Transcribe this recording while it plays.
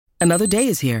Another day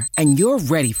is here, and you're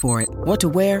ready for it. What to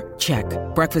wear? Check.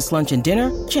 Breakfast, lunch, and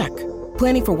dinner? Check.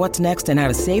 Planning for what's next and how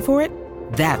to save for it?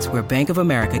 That's where Bank of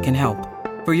America can help.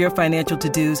 For your financial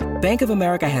to-dos, Bank of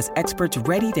America has experts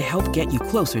ready to help get you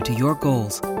closer to your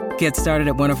goals. Get started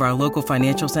at one of our local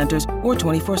financial centers or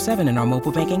 24/7 in our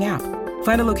mobile banking app.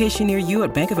 Find a location near you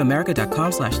at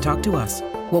bankofamerica.com/talktous.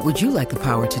 What would you like the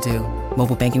power to do?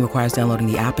 Mobile banking requires downloading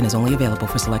the app and is only available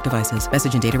for select devices.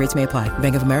 Message and data rates may apply.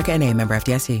 Bank of America N.A., member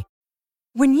FDIC.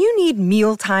 When you need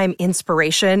mealtime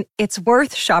inspiration, it's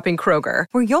worth shopping Kroger,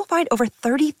 where you'll find over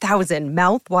 30,000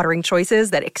 mouth-watering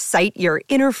choices that excite your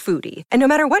inner foodie. And no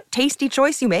matter what tasty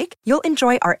choice you make, you'll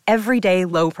enjoy our everyday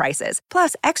low prices,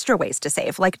 plus extra ways to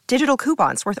save, like digital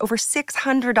coupons worth over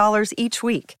 $600 each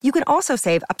week. You can also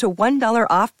save up to $1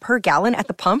 off per gallon at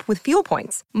the pump with fuel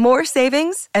points. More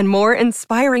savings and more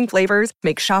inspiring flavors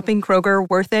make shopping Kroger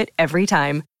worth it every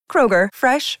time. Kroger,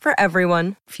 fresh for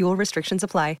everyone. Fuel restrictions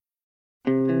apply.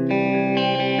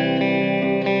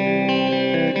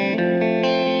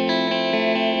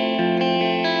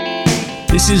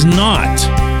 This is not,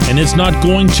 and it's not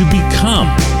going to become,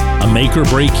 a make or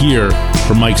break year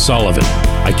for Mike Sullivan.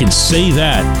 I can say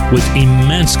that with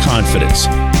immense confidence.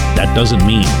 That doesn't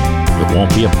mean it won't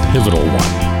be a pivotal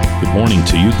one. Good morning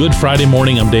to you. Good Friday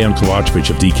morning. I'm Dan Kovacevic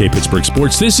of DK Pittsburgh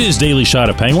Sports. This is Daily Shot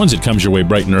of Penguins. It comes your way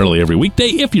bright and early every weekday.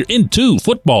 If you're into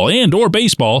football and or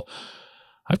baseball,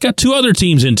 I've got two other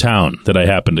teams in town that I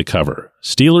happen to cover,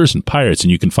 Steelers and Pirates,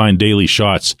 and you can find daily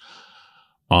shots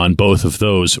on both of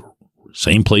those.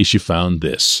 Same place you found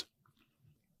this.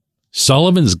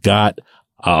 Sullivan's got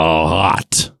a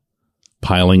lot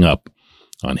piling up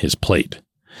on his plate.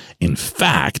 In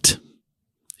fact,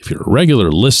 if you're a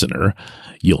regular listener,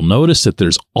 you'll notice that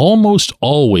there's almost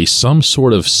always some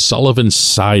sort of Sullivan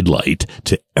sidelight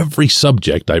to every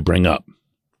subject I bring up.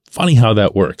 Funny how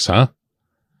that works, huh?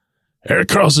 Erik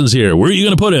Karlsson's here. Where are you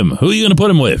going to put him? Who are you going to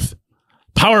put him with?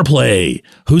 Power play.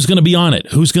 Who's going to be on it?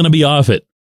 Who's going to be off it?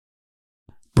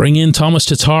 Bring in Thomas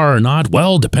Tatar or not?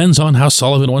 Well, depends on how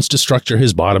Sullivan wants to structure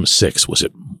his bottom six. Was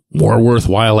it more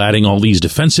worthwhile adding all these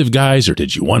defensive guys, or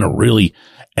did you want to really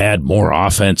add more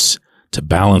offense to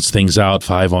balance things out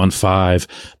 5-on-5,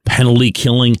 penalty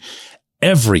killing?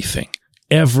 Everything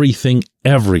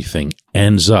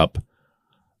ends up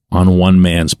on one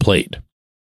man's plate.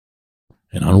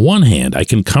 And on one hand, I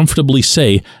can comfortably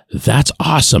say that's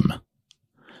awesome,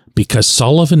 because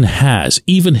Sullivan has,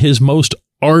 even his most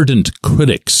ardent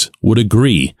critics would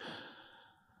agree,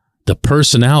 the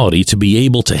personality to be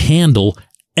able to handle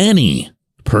any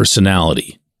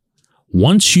personality.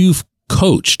 Once you've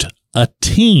coached a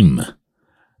team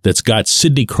that's got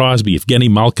Sidney Crosby, Evgeny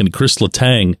Malkin, Chris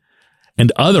Letang,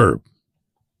 and other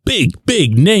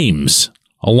big names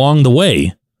along the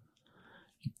way,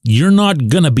 you're not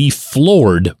going to be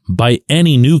floored by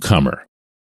any newcomer.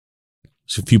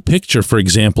 So if you picture, for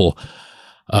example,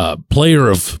 a player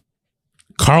of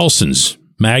Karlsson's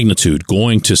magnitude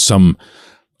going to some,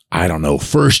 I don't know,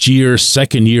 first year,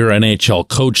 second year NHL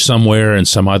coach somewhere in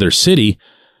some other city,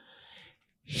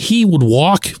 he would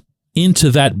walk into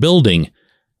that building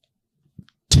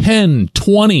 10,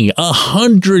 20,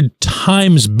 100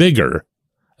 times bigger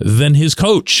than his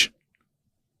coach.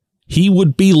 He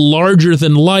would be larger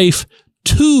than life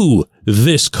to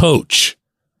this coach.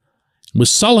 With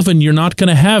Sullivan, you're not going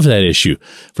to have that issue.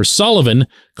 For Sullivan,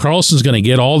 Karlsson's going to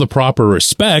get all the proper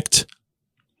respect,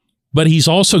 but he's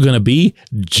also going to be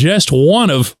just one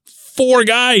of 4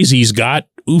 guys he's got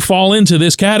who fall into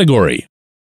this category.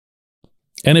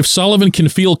 And if Sullivan can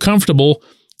feel comfortable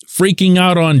freaking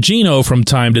out on Gino from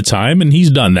time to time, and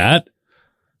he's done that,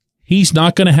 he's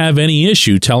not going to have any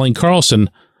issue telling Karlsson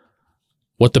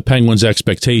what the Penguins'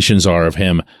 expectations are of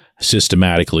him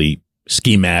systematically,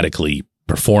 schematically,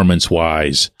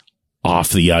 performance-wise, off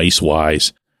the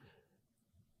ice-wise,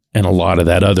 and a lot of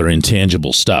that other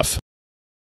intangible stuff.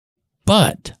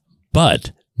 But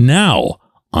now,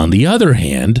 on the other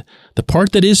hand, the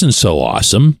part that isn't so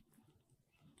awesome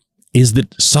is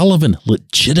that Sullivan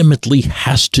legitimately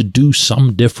has to do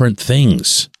some different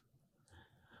things.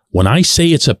 When I say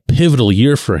it's a pivotal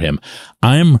year for him,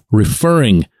 I'm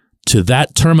referring to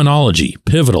that terminology,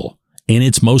 pivotal, in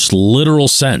its most literal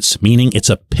sense, meaning it's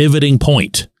a pivoting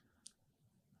point.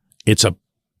 It's a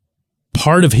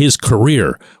part of his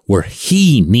career where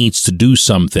he needs to do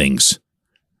some things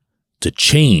to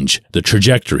change the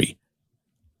trajectory.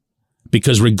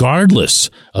 Because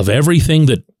regardless of everything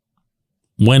that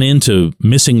went into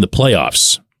missing the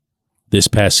playoffs this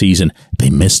past season,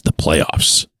 they missed the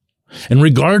playoffs. And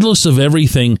regardless of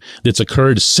everything that's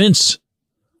occurred since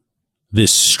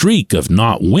this streak of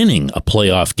not winning a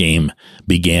playoff game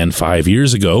began 5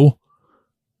 years ago,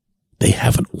 They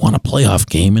haven't won a playoff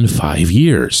game in 5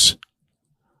 years.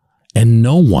 And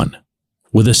no one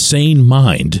with a sane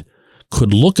mind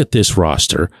could look at this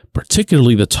roster,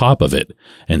 particularly the top of it,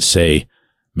 and say,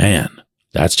 man,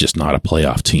 that's just not a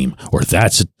playoff team, or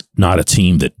that's not a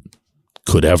team that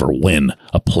could ever win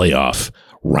a playoff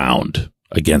round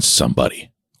against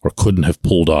somebody, or couldn't have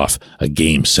pulled off a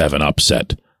Game 7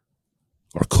 upset,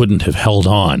 or couldn't have held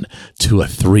on to a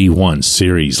 3-1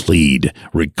 series lead,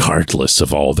 regardless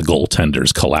of all the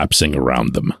goaltenders collapsing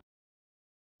around them.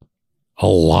 A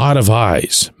lot of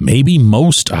eyes, maybe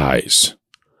most eyes,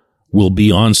 will be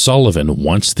on Sullivan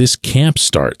once this camp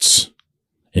starts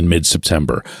in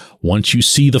mid-September. Once you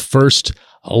see the first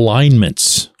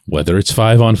alignments, whether it's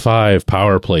 5-on-5,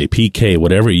 power play, PK,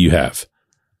 whatever you have.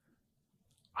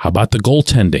 How about the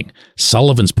goaltending?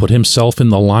 Sullivan's put himself in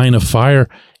the line of fire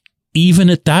even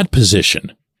at that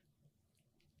position,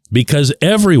 because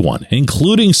everyone,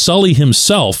 including Sully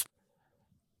himself,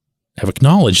 have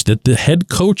acknowledged that the head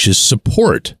coach's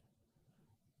support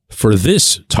for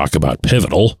this, talk about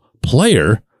pivotal,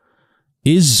 player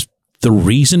is the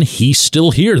reason he's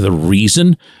still here, the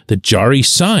reason that Jari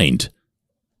signed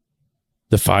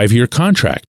the 5-year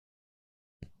contract.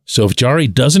 So if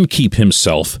Jari doesn't keep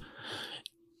himself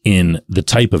in the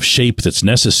type of shape that's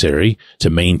necessary to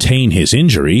maintain his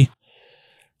injury,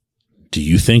 do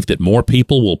you think that more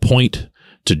people will point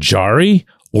to Jari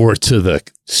or to the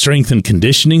strength and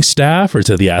conditioning staff or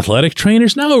to the athletic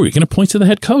trainers? No, we're going to point to the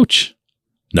head coach.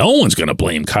 No one's going to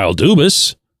blame Kyle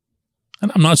Dubas, and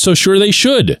I'm not so sure they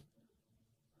should.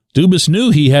 Dubas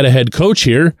knew he had a head coach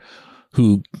here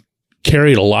who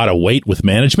carried a lot of weight with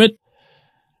management,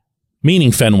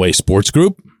 meaning Fenway Sports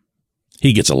Group.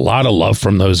 He gets a lot of love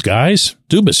from those guys.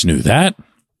 Dubas knew that.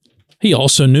 He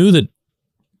also knew that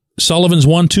Sullivan's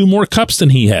won 2 more cups than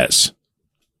he has.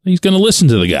 He's going to listen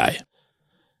to the guy.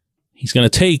 He's going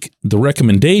to take the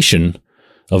recommendation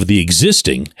of the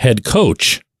existing head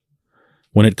coach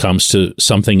when it comes to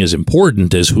something as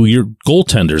important as who your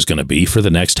goaltender is going to be for the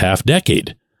next half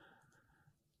decade.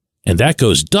 And that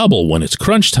goes double when it's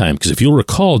crunch time, because if you'll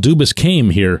recall, Dubas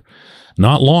came here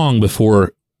not long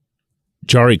before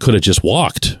Jari could have just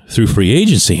walked through free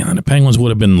agency, and the Penguins would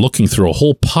have been looking through a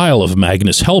whole pile of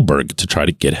Magnus Hellberg to try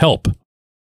to get help.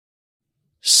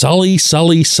 Sully.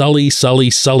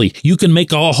 You can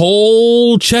make a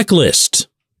whole checklist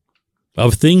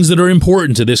of things that are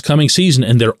important to this coming season,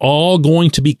 and they're all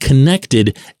going to be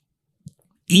connected,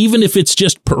 even if it's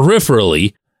just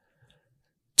peripherally,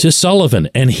 to Sullivan,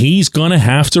 and he's going to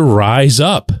have to rise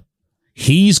up.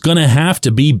 He's going to have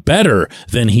to be better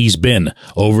than he's been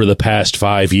over the past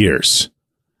 5 years.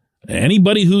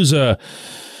 Anybody who's a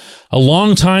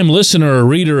long-time listener or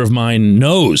reader of mine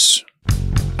knows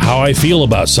how I feel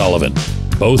about Sullivan,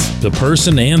 both the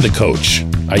person and the coach.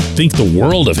 I think the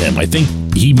world of him. I think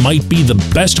he might be the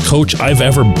best coach I've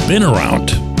ever been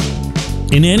around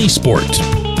in any sport.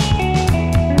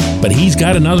 But he's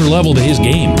got another level to his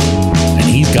game, and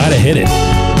he's got to hit it.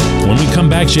 When we come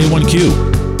back,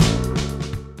 J1Q.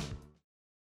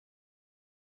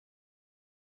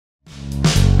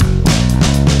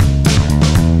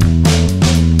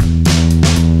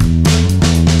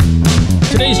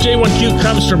 Today's J1Q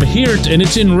comes from Hirt, and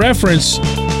it's in reference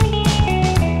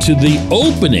to the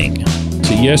opening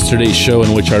to yesterday's show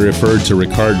in which I referred to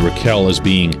Rickard Rakell as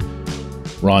being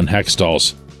Ron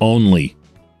Hextall's only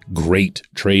great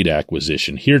trade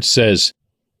acquisition. Hirt says,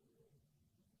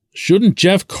 shouldn't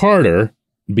Jeff Carter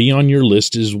be on your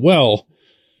list as well?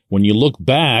 When you look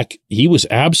back, he was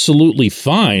absolutely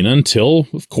fine until,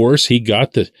 of course, he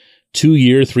got the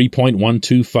 2-year,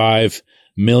 $3.125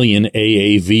 million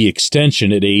AAV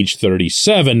extension at age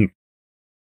 37.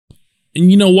 And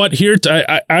you know what, Hirt?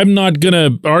 I'm not going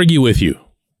to argue with you.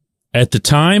 At the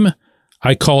time,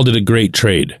 I called it a great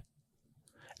trade.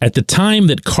 At the time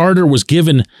that Carter was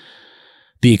given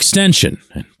the extension,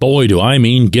 and boy, do I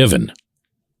mean given,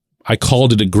 I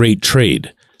called it a great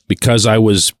trade because I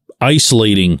was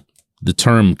isolating the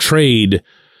term trade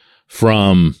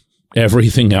from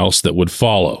everything else that would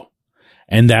follow.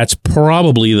 And that's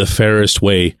probably the fairest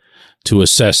way to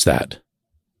assess that.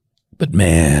 But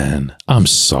man, I'm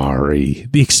sorry.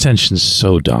 The extension's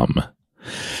so dumb.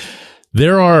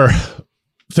 There are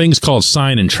things called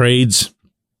sign and trades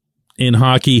in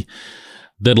hockey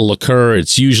that'll occur.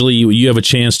 It's usually you have a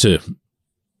chance to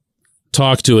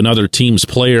talk to another team's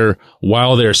player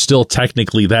while they're still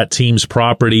technically that team's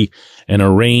property and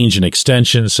arrange an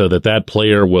extension so that that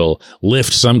player will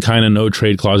lift some kind of no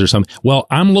trade clause or something. Well,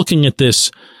 I'm looking at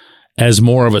this as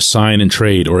more of a sign and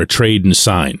trade or a trade and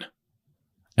sign.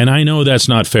 And I know that's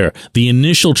not fair. The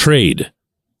initial trade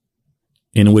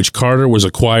in which Carter was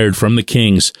acquired from the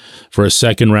Kings for a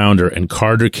second rounder, and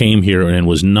Carter came here and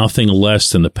was nothing less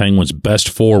than the Penguins' best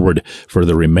forward for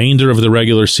the remainder of the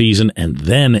regular season and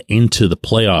then into the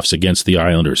playoffs against the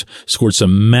Islanders. Scored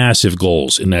some massive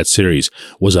goals in that series,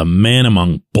 was a man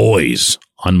among boys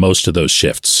on most of those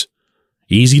shifts.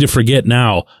 Easy to forget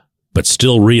now, but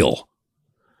still real.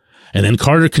 And then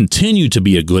Carter continued to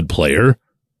be a good player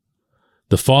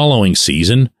the following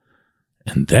season,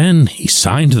 and then he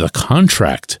signed the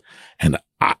contract. And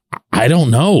I don't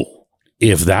know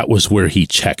if that was where he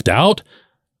checked out.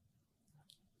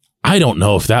 I don't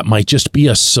know if that might just be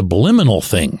a subliminal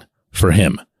thing for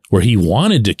him, where he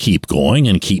wanted to keep going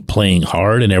and keep playing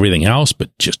hard and everything else,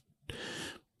 but just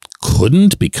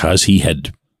couldn't because he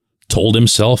had told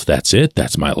himself, that's it,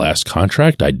 that's my last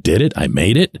contract, I did it, I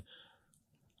made it.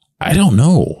 I don't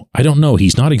know.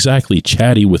 He's not exactly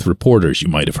chatty with reporters, you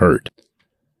might have heard.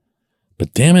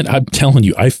 But damn it, I'm telling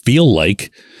you, I feel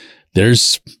like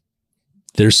there's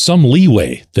some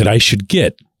leeway that I should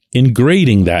get in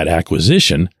grading that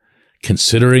acquisition,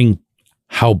 considering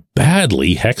how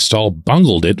badly Hextall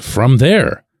bungled it from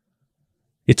there.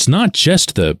 It's not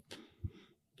just the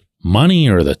money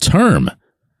or the term.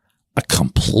 A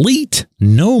complete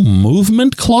no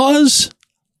movement clause?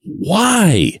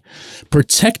 Why?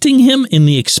 Protecting him in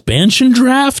the expansion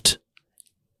draft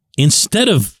instead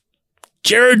of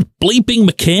Jared bleeping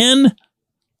McCann?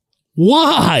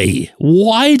 Why?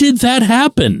 Why did that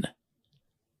happen?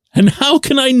 And how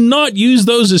can I not use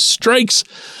those as strikes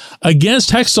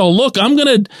against Hextall? Look,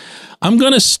 I'm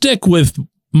gonna stick with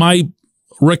my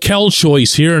Raquel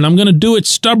choice here, and I'm gonna do it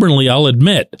stubbornly, I'll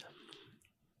admit.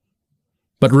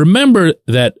 But remember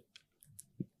that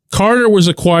Carter was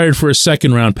acquired for a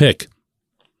second-round pick.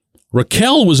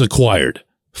 Raquel was acquired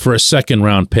for a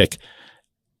second-round pick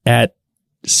at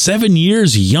 7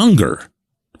 years younger,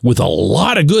 with a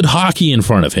lot of good hockey in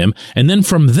front of him. And then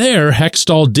from there,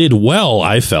 Hextall did well,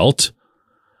 I felt,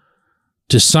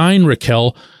 to sign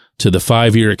Raquel to the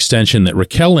 5-year extension that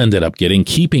Raquel ended up getting,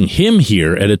 keeping him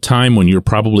here at a time when you're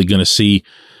probably going to see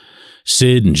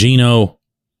Sid and Gino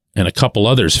and a couple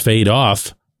others fade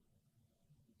off.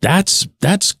 That's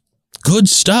good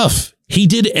stuff. He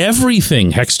did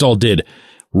everything Hextall did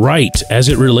right as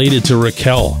it related to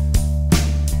Raquel.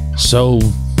 So,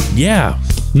 yeah,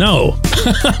 no,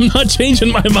 I'm not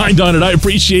changing my mind on it. I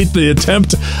appreciate the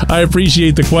attempt. I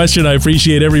appreciate the question. I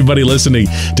appreciate everybody listening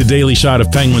to Daily Shot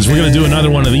of Penguins. We're going to do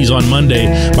another one of these on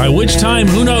Monday, by which time,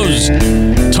 who knows,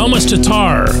 Thomas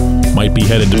Tatar might be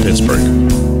headed to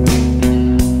Pittsburgh.